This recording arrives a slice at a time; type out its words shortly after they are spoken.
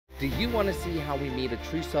Do you want to see how we meet a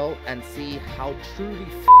true soul and see how truly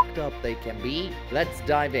f***ed up they can be? Let's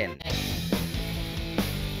dive in.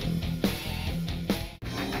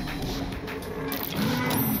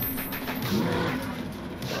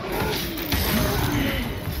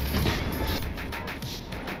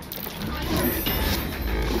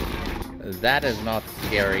 That is not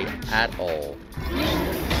scary at all.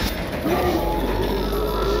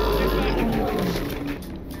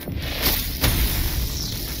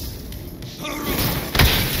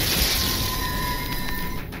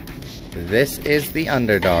 This is the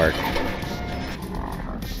Underdark.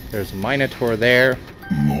 There's a Minotaur there.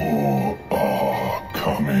 More are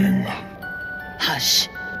coming. Hush.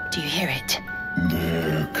 Do you hear it?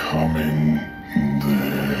 They're coming.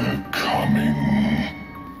 They're coming.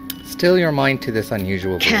 Still your mind to this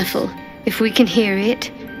unusual voice. Careful. If we can hear it,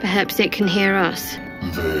 perhaps it can hear us.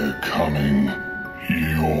 They're coming.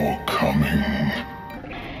 You're coming.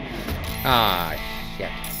 Ah, shit.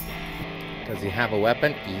 Does he have a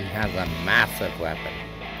weapon? He has a massive weapon.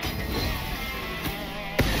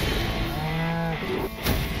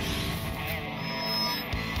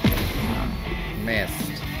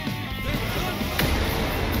 Missed.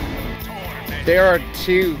 There are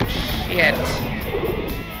two. Shit.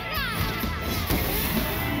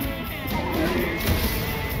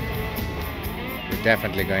 We're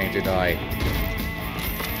definitely going to die.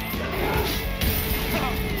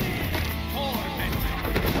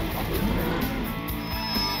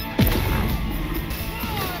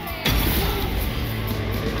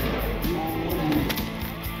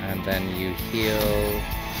 And then you heal.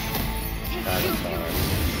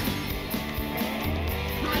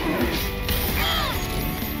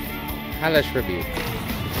 Hellish Rebuke.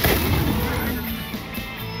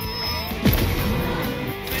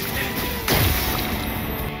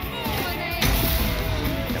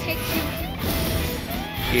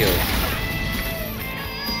 Heal.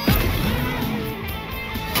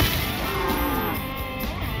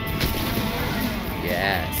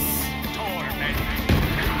 Yes.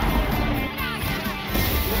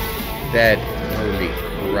 Dead. Holy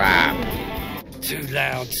crap. Too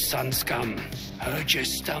loud, sun scum. Heard you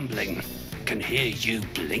stumbling. Can hear you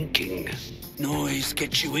blinking. Noise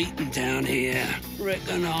gets you eaten down here.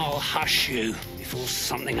 Reckon I'll hush you before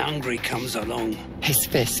something hungry comes along. His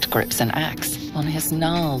fist grips an axe. On his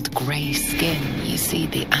gnarled grey skin, you see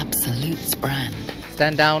the Absolute's brand.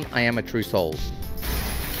 Stand down, I am a true soul.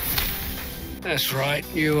 That's right,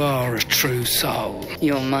 you are a true soul.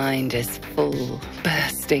 Your mind is full,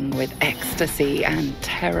 bursting with ecstasy and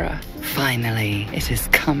terror. Finally, it is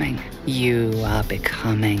coming. You are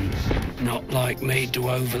becoming. Not like me to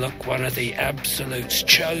overlook one of the Absolute's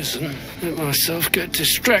chosen. Let myself get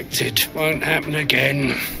distracted. Won't happen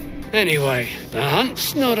again. Anyway, the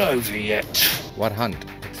hunt's not over yet. What hunt?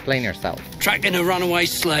 Explain yourself. Tracking a runaway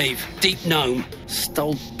slave, Deep Gnome.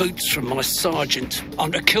 Stole boots from my sergeant.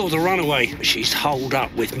 I'm to kill the runaway, but she's holed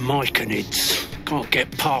up with myconids. Can't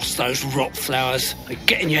get past those rot flowers. They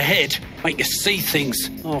get in your head, make you see things.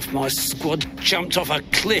 Half my squad jumped off a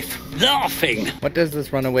cliff, laughing. What does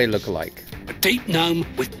this runaway look like? A deep gnome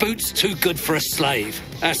with boots too good for a slave.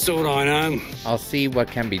 That's all I know. I'll see what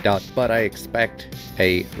can be done, but I expect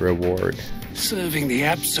a reward. Serving the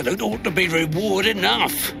Absolute ought to be reward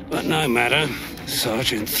enough. But no matter.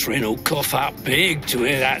 Sergeant Thrin will cough up big to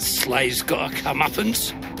hear that slave's got a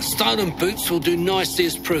comeuppance. The stolen boots will do nicely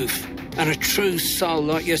as proof. And a true soul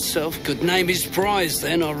like yourself could name his prize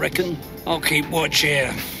then, I reckon. I'll keep watch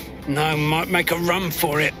here. Gnome might make a run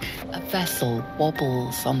for it. A vessel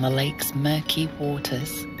wobbles on the lake's murky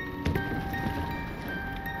waters.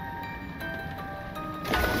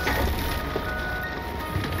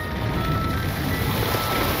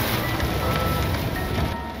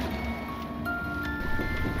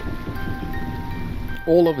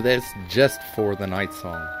 All of this just for the night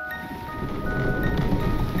song.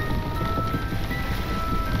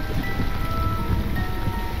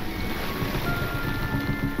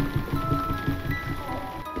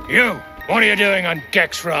 You! What are you doing on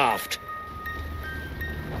Gek's raft?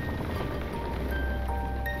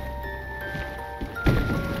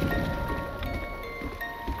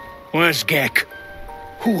 Where's Gek?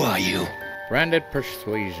 Who are you? Branded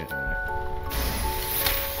persuasion.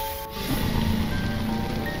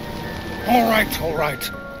 All right.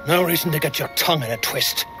 No reason to get your tongue in a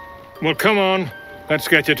twist. Well, come on. Let's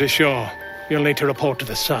get you to shore. You'll need to report to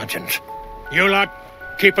the sergeant. You lot,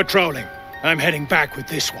 keep patrolling. I'm heading back with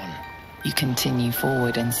this one. You continue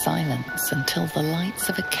forward in silence until the lights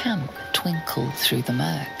of a camp twinkle through the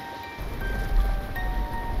murk.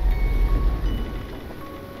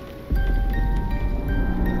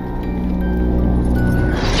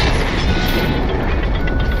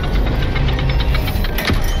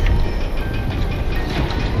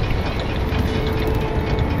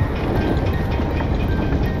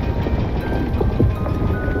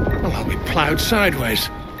 sideways.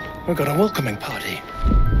 We've got a welcoming party.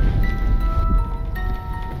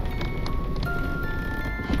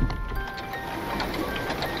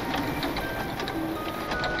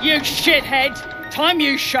 You shithead! Time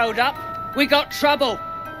you showed up, we got trouble.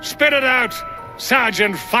 Spit it out!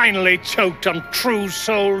 Sergeant finally choked on True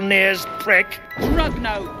Soul Near's prick.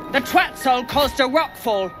 Drugno, the twat soul caused a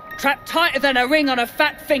rockfall, trapped tighter than a ring on a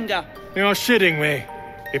fat finger. You're shitting me.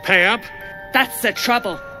 You pay up? That's the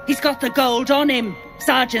trouble. He's got the gold on him.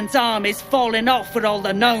 Sergeant's arm is falling off with all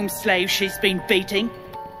the gnome slaves she's been beating.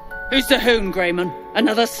 Who's the hoon, Greyman?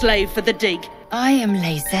 Another slave for the dig? I am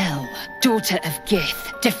Lae'zel, daughter of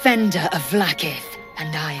Gith, defender of Vlaakith,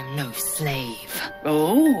 and I am no slave.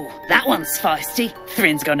 Oh, that one's feisty.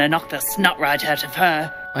 Thrin's gonna knock the snot right out of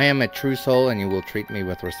her. I am a true soul and you will treat me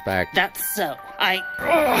with respect. That's so.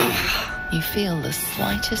 You feel the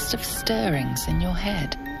slightest of stirrings in your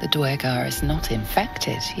head. The Dwergar is not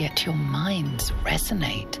infected, yet your minds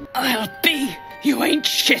resonate. I'll be. You ain't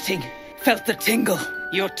shitting. Felt the tingle.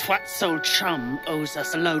 Your twat soul chum owes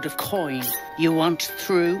us a load of coin. You want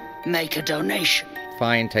through? Make a donation.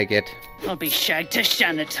 Fine, take it. I'll be shagged to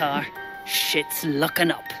Shanatar. Shit's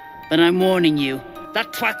looking up. But I'm warning you,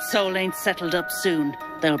 that twat soul ain't settled up soon.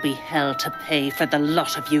 There'll be hell to pay for the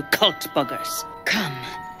lot of you cult buggers. Come,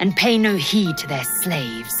 and pay no heed to their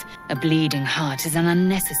slaves. A bleeding heart is an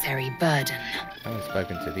unnecessary burden. I haven't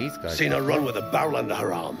spoken to these guys. Seen her run with a barrel under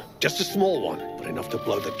her arm. Just a small one, but enough to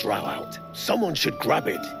blow the drow out. Someone should grab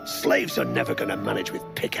it. Slaves are never gonna manage with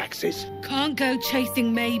pickaxes. Can't go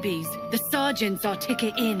chasing maybes. The sergeant's our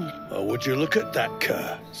ticket in. Oh, would you look at that,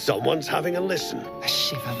 Kerr? Someone's having a listen. A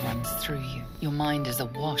shiver runs through you. Your mind is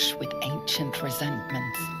awash with ancient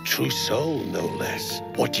resentments. True soul, no less.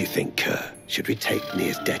 What do you think, Kerr? Should we take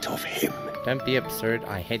Nir's debt off him? Don't be absurd,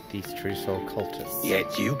 I hate these true soul cultists.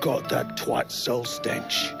 Yet you got that twat soul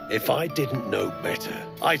stench. If I didn't know better,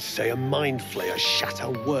 I'd say a mind flayer shat a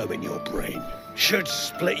worm in your brain. Should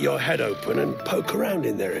split your head open and poke around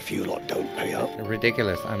in there if you lot don't pay up.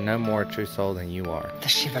 Ridiculous, I'm no more true soul than you are. The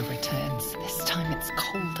shiver returns. This time it's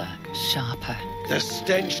colder, sharper. The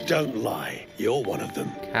stench don't lie. You're one of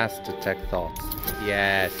them. Cast detect thoughts.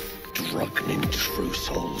 Yes. Drunken true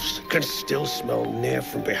souls. Can still smell Nir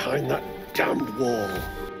from behind that damned wall.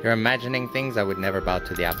 You're imagining things. I would never bow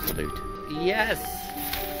to the absolute. Yes.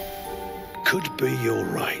 Could be you're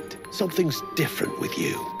right. Something's different with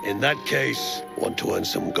you. In that case, want to earn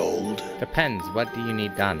some gold? Depends. What do you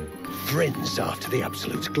need done? Thrin's after the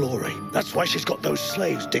absolute's glory. That's why she's got those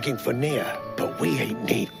slaves digging for Nir. But we ain't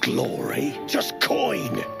need glory, just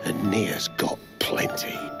coin. And Nir's got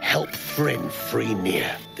plenty. Help Thrin free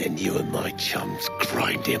Nir. Then you and my chums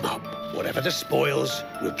grind him up. Whatever the spoils,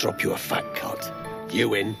 we'll drop you a fat cut.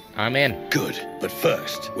 You in? I'm in. Good. But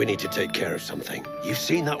first, we need to take care of something. You've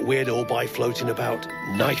seen that weird orbi floating about?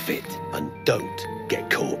 Knife it, and don't get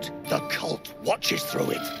caught. The cult watches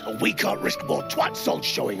through it, and we can't risk more twat souls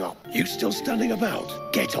showing up. You still standing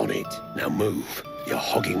about? Get on it. Now move. You're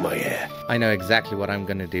hogging my air. I know exactly what I'm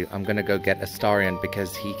gonna do. I'm gonna go get Astarion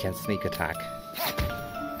because he can sneak attack.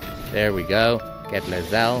 There we go. Get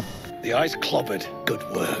Lae'zel. The eye's clobbered. Good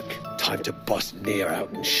work. Time to bust Nir out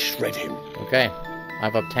and shred him. Okay.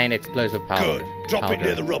 I've obtained explosive powder. Good. Drop it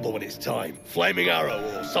near the rubble when it's time. Flaming arrow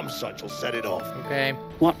or some such will set it off. Okay.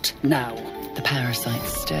 What now? The parasite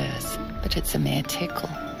stirs, but it's a mere tickle.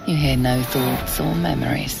 You hear no thoughts or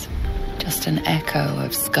memories. Just an echo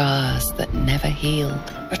of scars that never healed.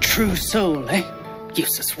 A true soul, eh?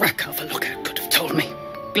 Useless wreck of a lookout could have told me.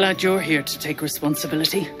 Glad you're here to take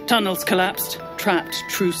responsibility. Tunnels collapsed. Trapped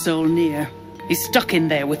true soul Nir. He's stuck in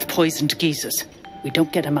there with poisoned geezers. We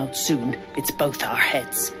don't get him out soon, it's both our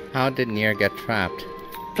heads. How did Nir get trapped?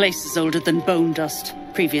 Place is older than bone dust.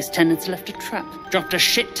 Previous tenants left a trap. Dropped a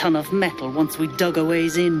shit ton of metal once we dug a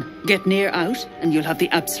ways in. Get Nir out, and you'll have the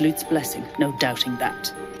Absolute's blessing. No doubting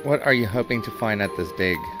that. What are you hoping to find at this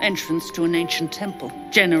dig? Entrance to an ancient temple.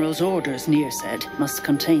 General's orders, Nir said, must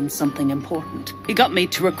contain something important. He got me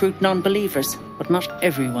to recruit non-believers, but not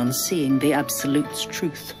everyone's seeing the Absolute's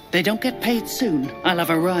truth. They don't get paid soon. I'll have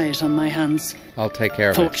a riot on my hands. I'll take care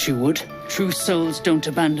of it. Thought you would. True souls don't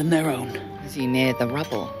abandon their own. As you near the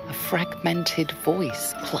rubble, a fragmented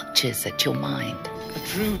voice clutches at your mind. A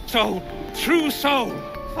true soul! True soul!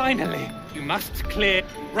 Finally! You must clear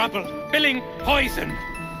rubble, billing, poison!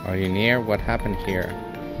 Are you near? What happened here?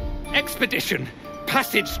 Expedition!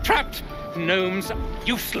 Passage trapped! Gnomes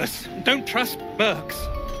useless! Don't trust mercs!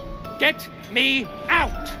 Get me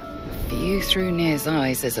out! The view through Nir's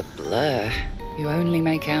eyes is a blur. You only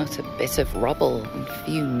make out a bit of rubble and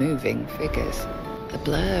few moving figures. The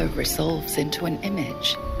blur resolves into an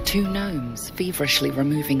image. Two gnomes feverishly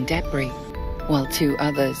removing debris. while 2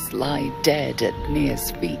 others lie dead at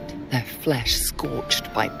Nir's feet, their flesh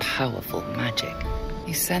scorched by powerful magic.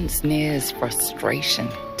 You sense Nir's frustration,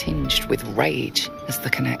 tinged with rage, as the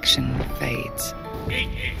connection fades.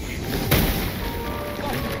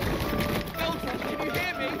 Baldur, can you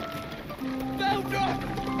hear me? Baldur!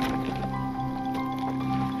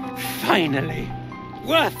 Finally!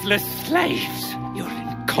 Worthless slaves! Your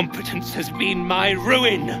incompetence has been my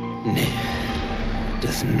ruin! Nir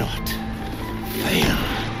does not fail.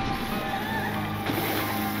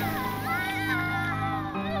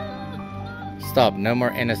 Stop, no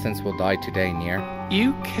more innocents will die today, Nir.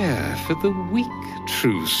 You care for the weak,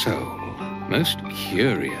 true soul. Most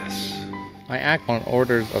curious. I act on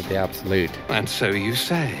orders of the Absolute. And so you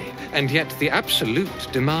say. And yet the Absolute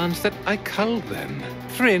demands that I cull them.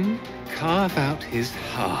 Thryn, carve out his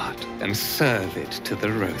heart and serve it to the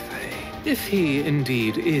Rothe. If he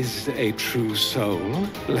indeed is a true soul,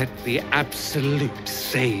 let the Absolute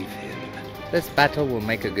save him. This battle will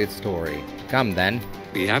make a good story. Come then.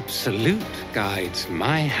 The Absolute guides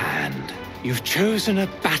my hand. You've chosen a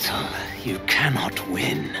battle you cannot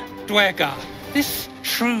win. Dwergar, this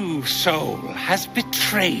true soul has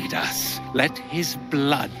betrayed us. Let his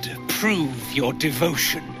blood prove your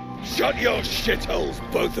devotion. Shut your shitholes,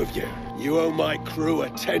 both of you. You owe my crew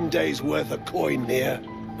a 10 days' worth of coin here,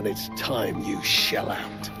 and it's time you shell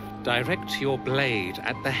out. Direct your blade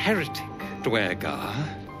at the heretic, Dwergar.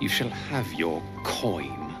 You shall have your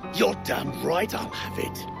coin. You're damn right I'll have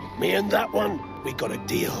it. Me and that one, we got a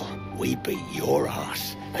deal. We beat your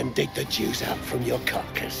ass and dig the juice out from your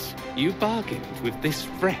carcass. You bargained with this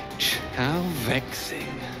wretch. How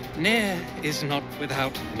vexing. Nir is not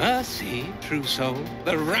without mercy, true soul.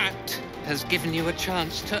 The rat has given you a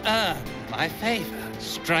chance to earn my favor.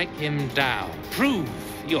 Strike him down. Prove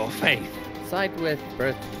your faith. Side with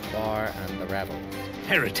Birthbar and the rebels.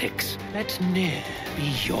 Heretics, let Nir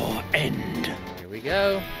be your end. Here we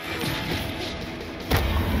go.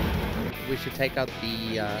 We should take out the,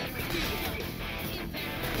 yes.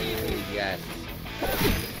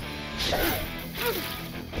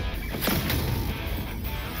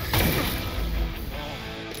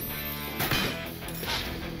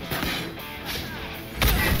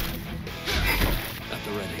 At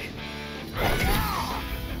the ready.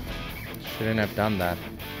 Shouldn't have done that.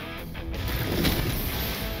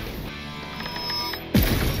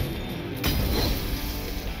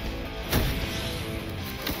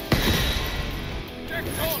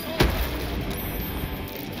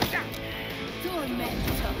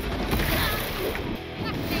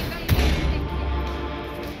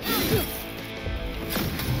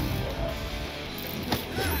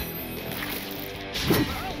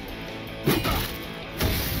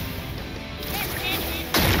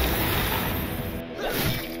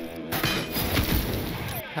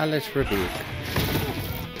 Hellish Rebuke.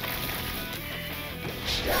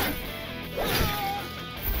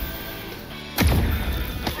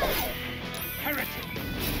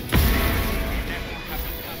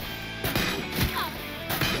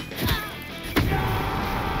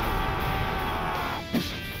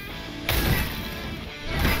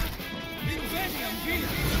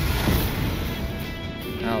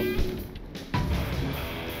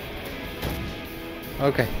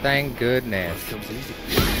 Okay, thank goodness.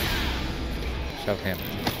 Shove him.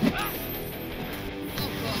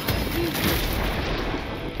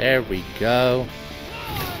 There we go.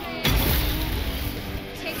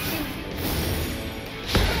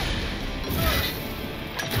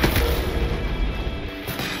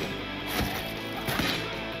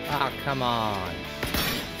 Ah, come on.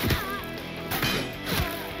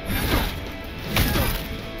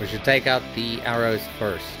 We should take out the arrows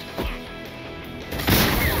first.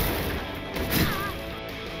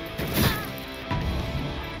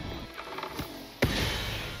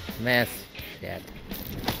 Miss. Shit.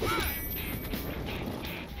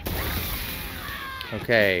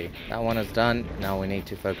 Okay, that one is done. Now we need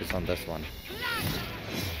to focus on this one.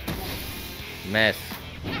 Miss.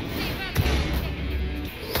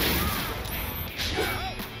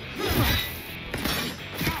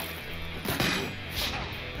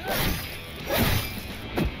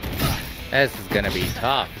 This is gonna be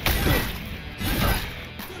tough.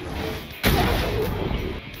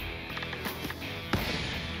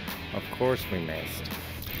 Of course we missed.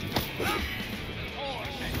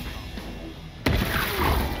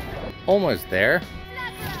 Almost there.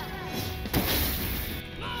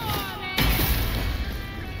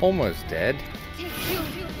 Almost dead.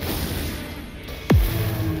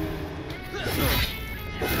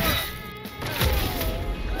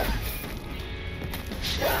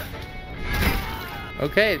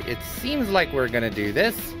 Okay, it seems like we're gonna do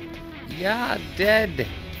this. Yeah, dead.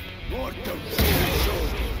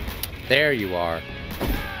 There you are.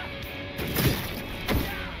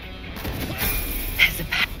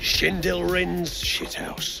 Shindilrin's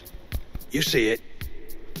shithouse. You see it?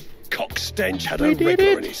 Cock stench had a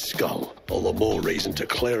wriggler in his skull. All the more reason to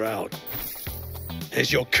clear out.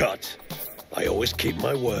 Here's your cut. I always keep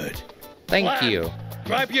my word. Thank you.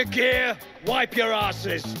 Grab your gear, wipe your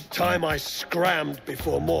asses. Time I scrammed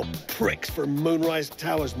before more pricks from Moonrise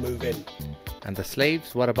Towers move in. And the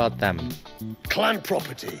slaves, what about them? Clan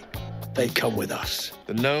property. They come with us.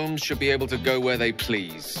 The gnomes should be able to go where they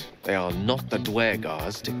please. They are not the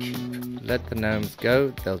Dwergars to keep. Let the gnomes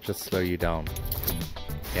go, they'll just slow you down.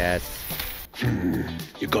 Yes.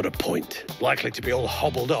 You got a point. Likely to be all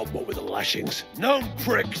hobbled up, what with the lashings. Gnome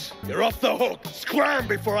pricks! You're off the hook! Scram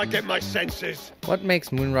before I get my senses! What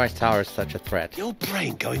makes Moonrise Towers such a threat? Your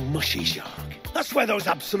brain going mushy, Shark. That's where those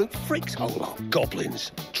absolute freaks hole up.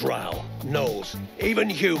 Goblins, drow, gnolls, even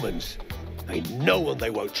humans. Ain't no one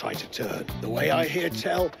they won't try to turn. The way I hear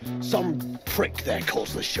tell, some prick there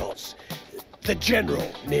calls the shots. The general,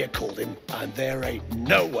 Near called him, and there ain't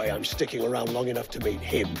no way I'm sticking around long enough to meet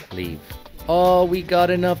him. Leave. Oh, we got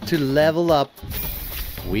enough to level up.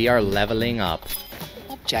 We are leveling up.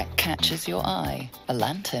 Object catches your eye. A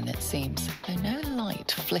lantern, it seems, though no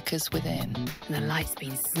light flickers within. The light's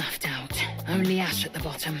been snuffed out. Only ash at the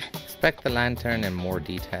bottom. Inspect the lantern in more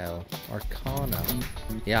detail. Arcana.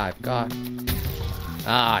 Yeah, I've got...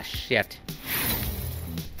 Ah, shit.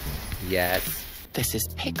 Yes. This is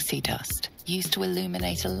pixie dust, used to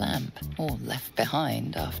illuminate a lamp, or left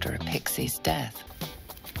behind after a pixie's death.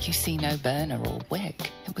 You see no burner or wick.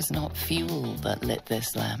 It was not fuel that lit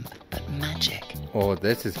this lamp, but magic. Oh,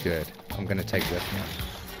 this is good. I'm gonna take this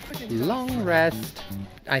one. Long rest.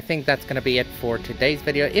 I think that's gonna be it for today's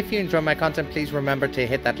video. If you enjoy my content, please remember to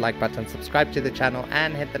hit that like button, subscribe to the channel,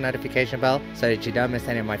 and hit the notification bell so that you don't miss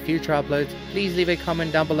any of my future uploads. Please leave a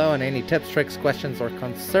comment down below on any tips, tricks, questions, or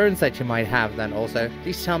concerns that you might have. Then also,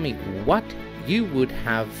 please tell me what you would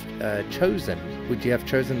have chosen. Would you have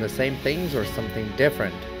chosen the same things or something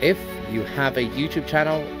different? If you have a YouTube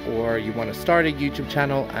channel or you want to start a YouTube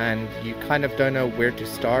channel and you kind of don't know where to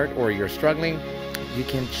start or you're struggling, you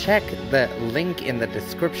can check the link in the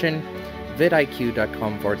description,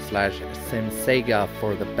 vidiq.com/Simsaga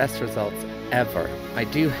for the best results ever. I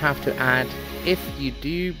do have to add, if you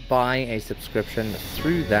do buy a subscription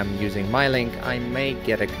through them using my link, I may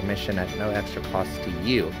get a commission at no extra cost to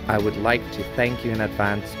you. I would like to thank you in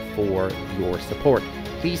advance for your support.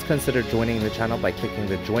 Please consider joining the channel by clicking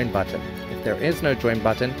the join button. If there is no join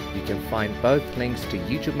button, you can find both links to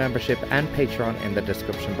YouTube membership and Patreon in the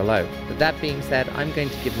description below. With that being said, I'm going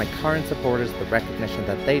to give my current supporters the recognition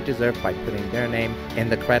that they deserve by putting their name in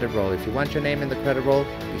the credit roll. If you want your name in the credit roll,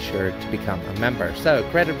 be sure to become a member. So,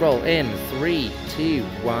 credit roll in 3, 2,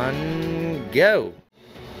 1, go!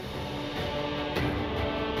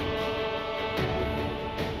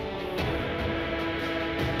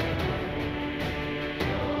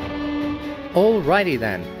 Alrighty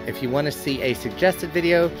then, if you want to see a suggested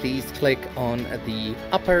video, please click on the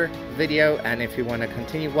upper video, and if you want to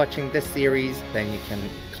continue watching this series, then you can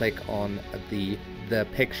click on the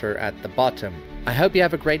picture at the bottom. I hope you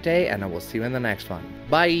have a great day, and I will see you in the next one.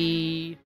 Bye!